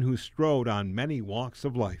a man who strode on many walks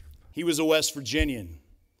of life. He was a West Virginian,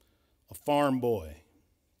 a farm boy,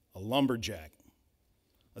 a lumberjack,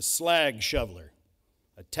 a slag shoveler,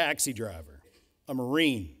 a taxi driver, a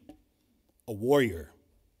Marine, a warrior,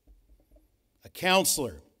 a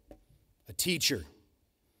counselor, a teacher,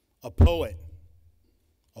 a poet,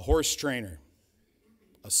 a horse trainer,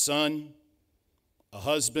 a son, a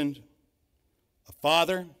husband, a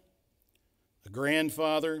father, a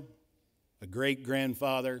grandfather, a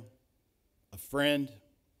great-grandfather, a friend,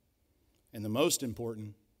 and the most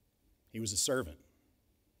important, he was a servant.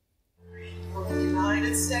 For the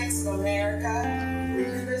United States of America, we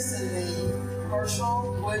christen thee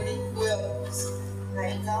Hershel Woody Williams.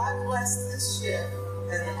 May God bless this ship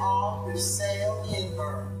and all who sail in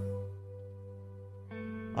her.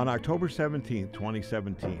 On October 17,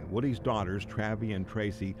 2017, Woody's daughters, Travi and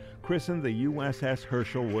Tracy, christened the USS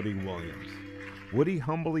Hershel Woody Williams. Woody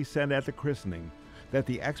humbly said at the christening that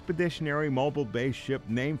the expeditionary mobile base ship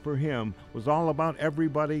named for him was all about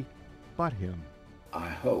everybody but him. I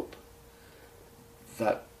hope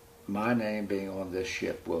that my name being on this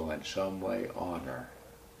ship will in some way honor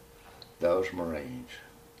those Marines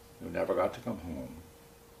who never got to come home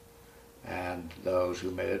and those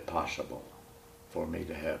who made it possible for me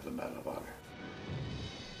to have the Medal of Honor.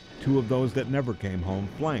 Two of those that never came home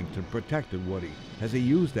flanked and protected Woody as he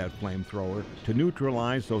used that flamethrower to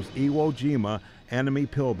neutralize those Iwo Jima enemy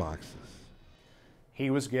pillboxes. He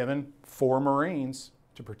was given 4 Marines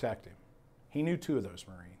to protect him. He knew 2 of those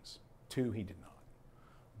Marines. 2 he did not.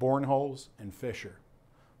 Bornholz and Fisher.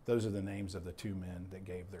 Those are the names of the 2 men that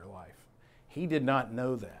gave their life. He did not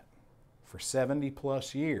know that. For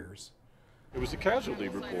 70+ years, it was the casualty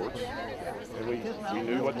reports, and we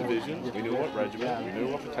knew what division, we knew what regiment, we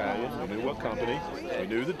knew what battalion, we knew what company, we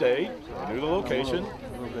knew the date, we knew the location.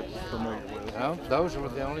 No, those were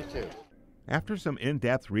the only 2. After some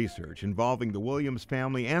in-depth research involving the Williams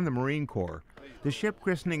family and the Marine Corps, the ship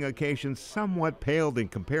christening occasion somewhat paled in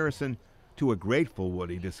comparison to a grateful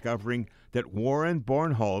Woody discovering that Warren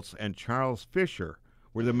Bornholz and Charles Fisher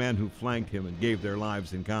were the men who flanked him and gave their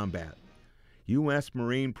lives in combat. U.S.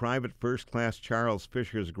 Marine Private First Class Charles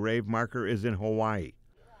Fisher's grave marker is in Hawaii.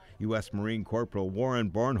 U.S. Marine Corporal Warren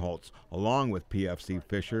Bornholz, along with PFC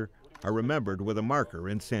Fisher, are remembered with a marker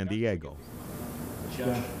in San Diego.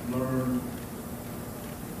 Just learned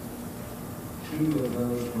 2 of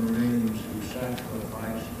those Marines who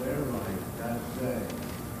sacrificed their life that day,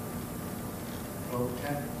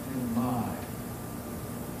 protecting mine.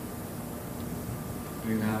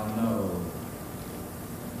 We now know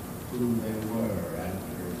who they were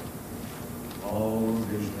after all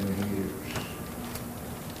these many years.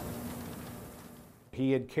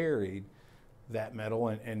 he had carried that medal,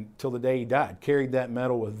 and till the day he died, carried that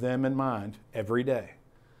medal with them in mind every day.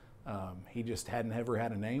 He just hadn't ever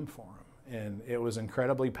had a name for them. And it was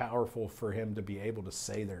incredibly powerful for him to be able to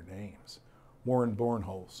say their names. Warren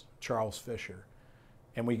Bornholz, Charles Fisher.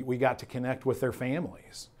 And we got to connect with their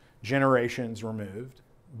families, generations removed,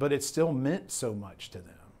 but it still meant so much to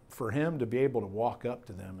them. For him to be able to walk up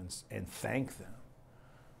to them and thank them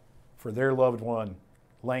for their loved one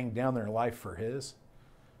laying down their life for his,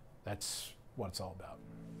 that's what it's all about.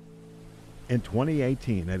 In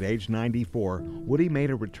 2018, at age 94, Woody made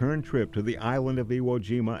a return trip to the island of Iwo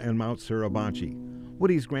Jima and Mount Suribachi.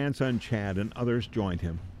 Woody's grandson Chad and others joined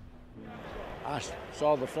him. I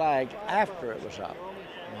saw the flag after it was up,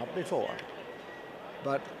 not before.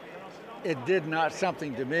 But it did not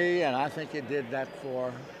something to me, and I think it did that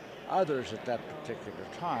for others at that particular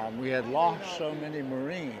time. We had lost so many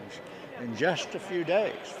Marines in just a few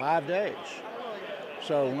days, 5 days.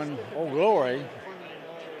 So when Old Glory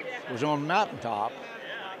was on the mountaintop,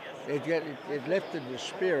 it lifted the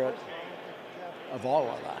spirit of all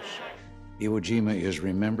of us. Iwo Jima is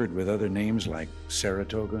remembered with other names like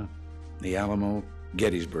Saratoga, the Alamo,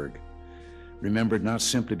 Gettysburg. Remembered not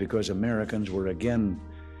simply because Americans were again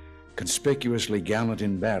conspicuously gallant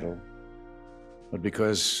in battle, but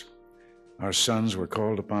because our sons were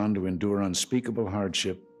called upon to endure unspeakable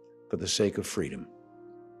hardship for the sake of freedom.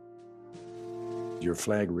 Your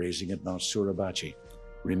flag raising at Mount Suribachi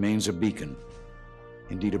remains a beacon,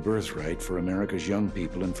 indeed a birthright for America's young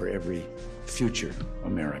people and for every future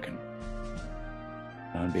American.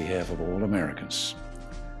 On behalf of all Americans,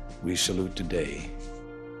 we salute today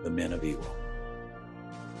the men of Iwo.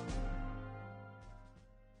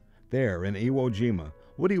 There in Iwo Jima,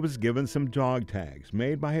 Woody was given some dog tags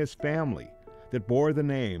made by his family that bore the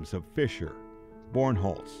names of Fisher,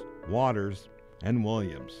 Bornholz, Waters, and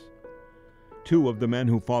Williams. Two of the men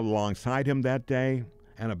who fought alongside him that day,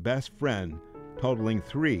 and a best friend, totaling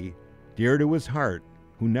 3, dear to his heart,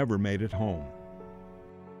 who never made it home.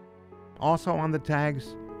 Also on the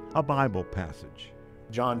tags, a Bible passage.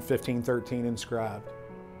 John 15:13 inscribed,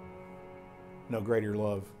 "No greater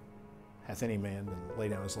love hath any man than lay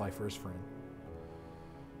down his life for his friend."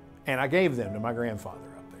 And I gave them to my grandfather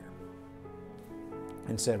up there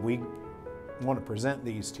and said, we want to present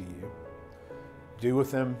these to you. Do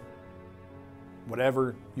with them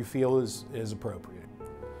whatever you feel is appropriate.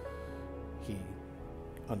 He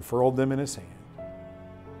unfurled them in his hand,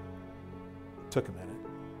 took a minute,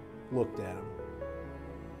 looked at them,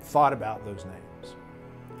 thought about those names,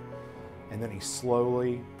 and then he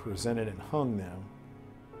slowly presented and hung them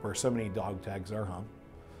where so many dog tags are hung,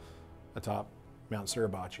 atop Mount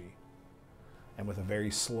Suribachi, and with a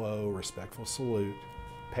very slow, respectful salute,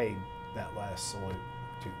 paid that last salute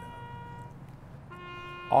to them.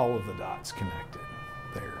 All of the dots connected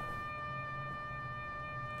there.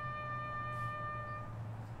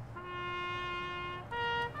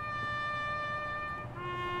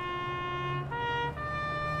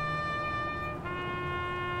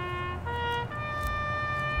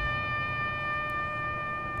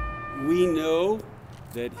 We know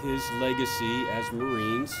that his legacy as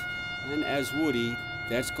Marines and as Woody,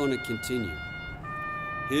 that's going to continue.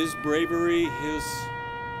 His bravery, his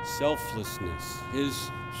selflessness, his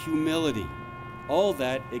humility, all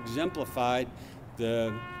that exemplified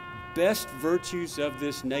the best virtues of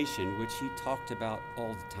this nation, which he talked about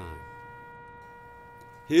all the time.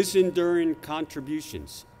 His enduring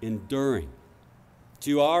contributions, enduring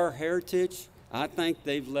to our heritage, I think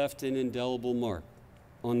they've left an indelible mark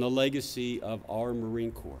on the legacy of our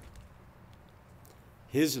Marine Corps.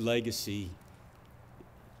 His legacy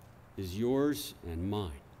is yours and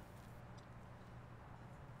mine.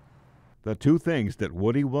 The two things that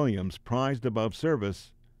Woody Williams prized above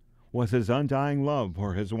service was his undying love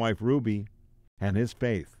for his wife Ruby and his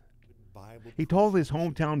faith. He told his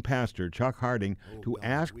hometown pastor, Chuck Harding, to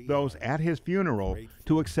ask those at his funeral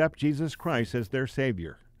to accept Jesus Christ as their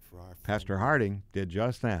Savior. Pastor Harding did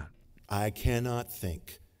just that. I cannot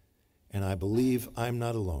think, and I believe I'm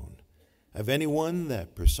not alone, of anyone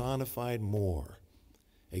that personified more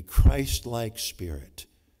a Christ-like spirit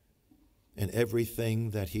in everything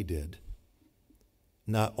that he did,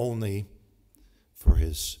 not only for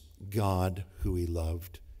his God who he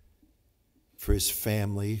loved, for his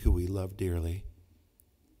family who he loved dearly,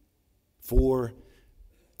 for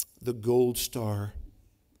the Gold Star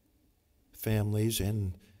families,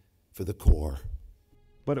 and for the Corps.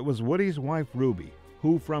 But it was Woody's wife, Ruby,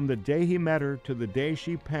 who from the day he met her to the day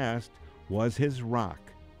she passed was his rock.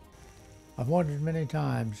 I've wondered many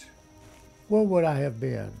times, where would I have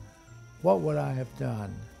been? What would I have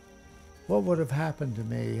done? What would have happened to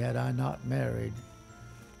me had I not married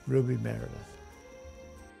Ruby Meredith?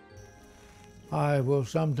 I will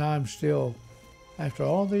sometimes still, after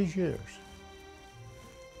all these years,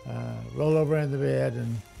 roll over in the bed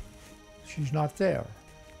and she's not there.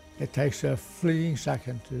 It takes a fleeting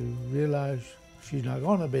second to realize she's not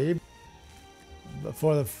going to be. But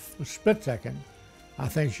for the split second, I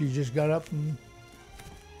think she just got up and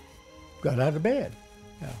got out of bed.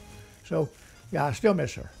 Yeah. So, yeah, I still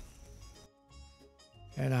miss her.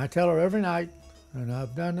 And I tell her every night, and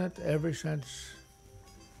I've done it ever since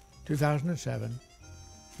 2007,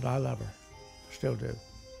 that I love her. Still do.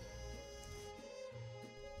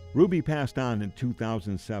 Ruby passed on in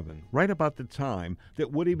 2007, right about the time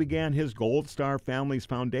that Woody began his Gold Star Families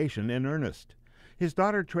Foundation in earnest. His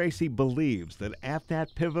daughter Tracy believes that at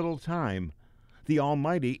that pivotal time, the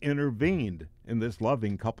Almighty intervened in this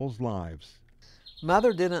loving couple's lives.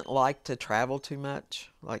 Mother didn't like to travel too much,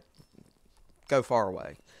 like go far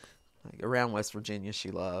away. Like around West Virginia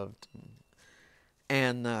she loved.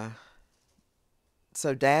 And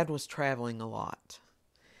so Dad was traveling a lot.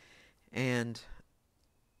 And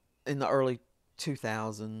in the early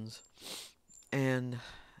 2000s, and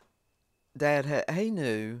Dad he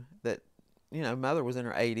knew that, you know, Mother was in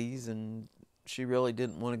her 80s and she really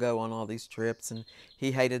didn't want to go on all these trips, and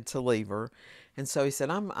he hated to leave her. And so he said,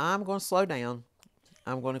 I'm going to slow down.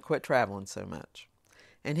 I'm going to quit traveling so much.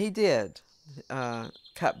 And he did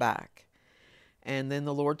cut back. And then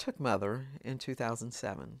the Lord took Mother in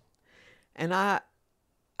 2007. And I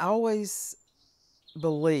always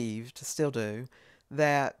believed, still do,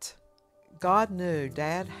 that God knew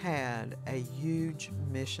Dad had a huge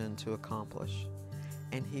mission to accomplish,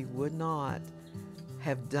 and he would not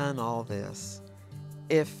have done all this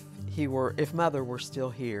if Mother were still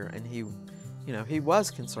here, and he was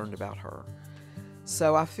concerned about her.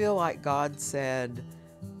 So I feel like God said,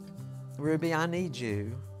 Ruby, I need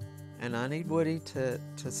you, and I need Woody to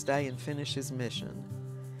stay and finish his mission.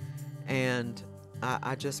 And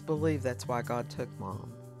I just believe that's why God took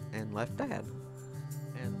Mom and left Dad.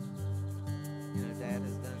 And, you know, Dad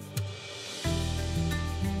has done it.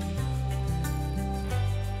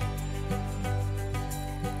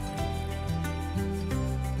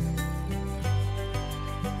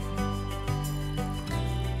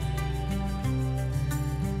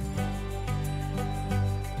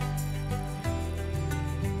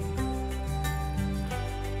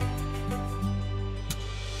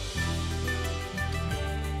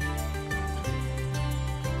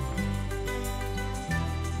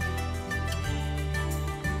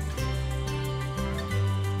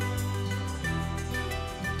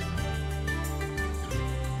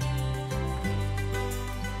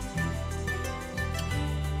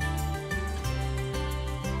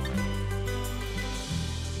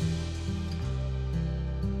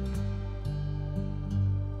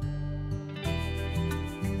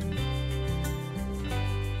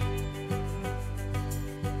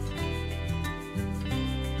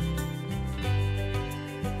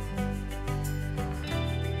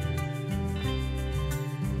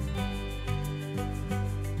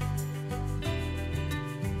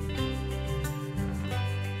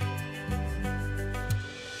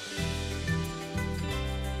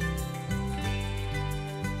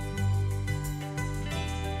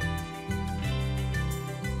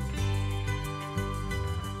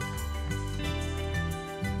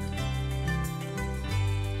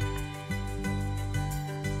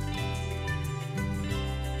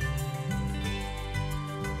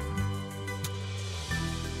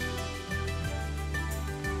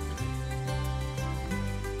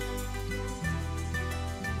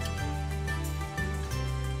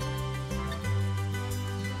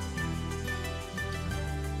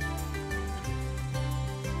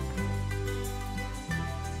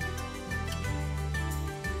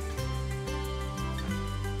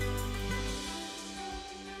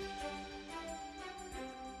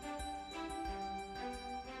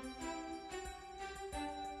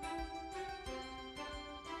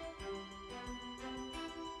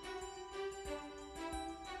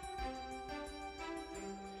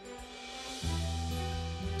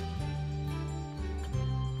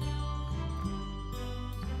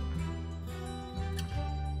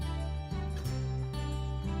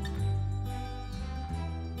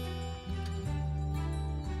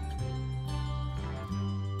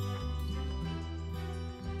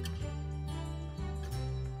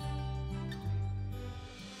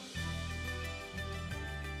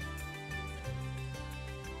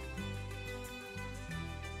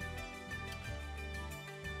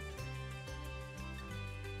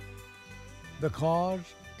 The cause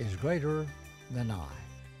is greater than I.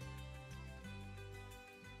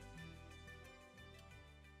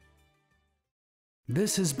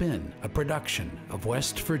 This has been a production of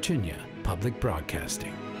West Virginia Public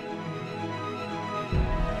Broadcasting.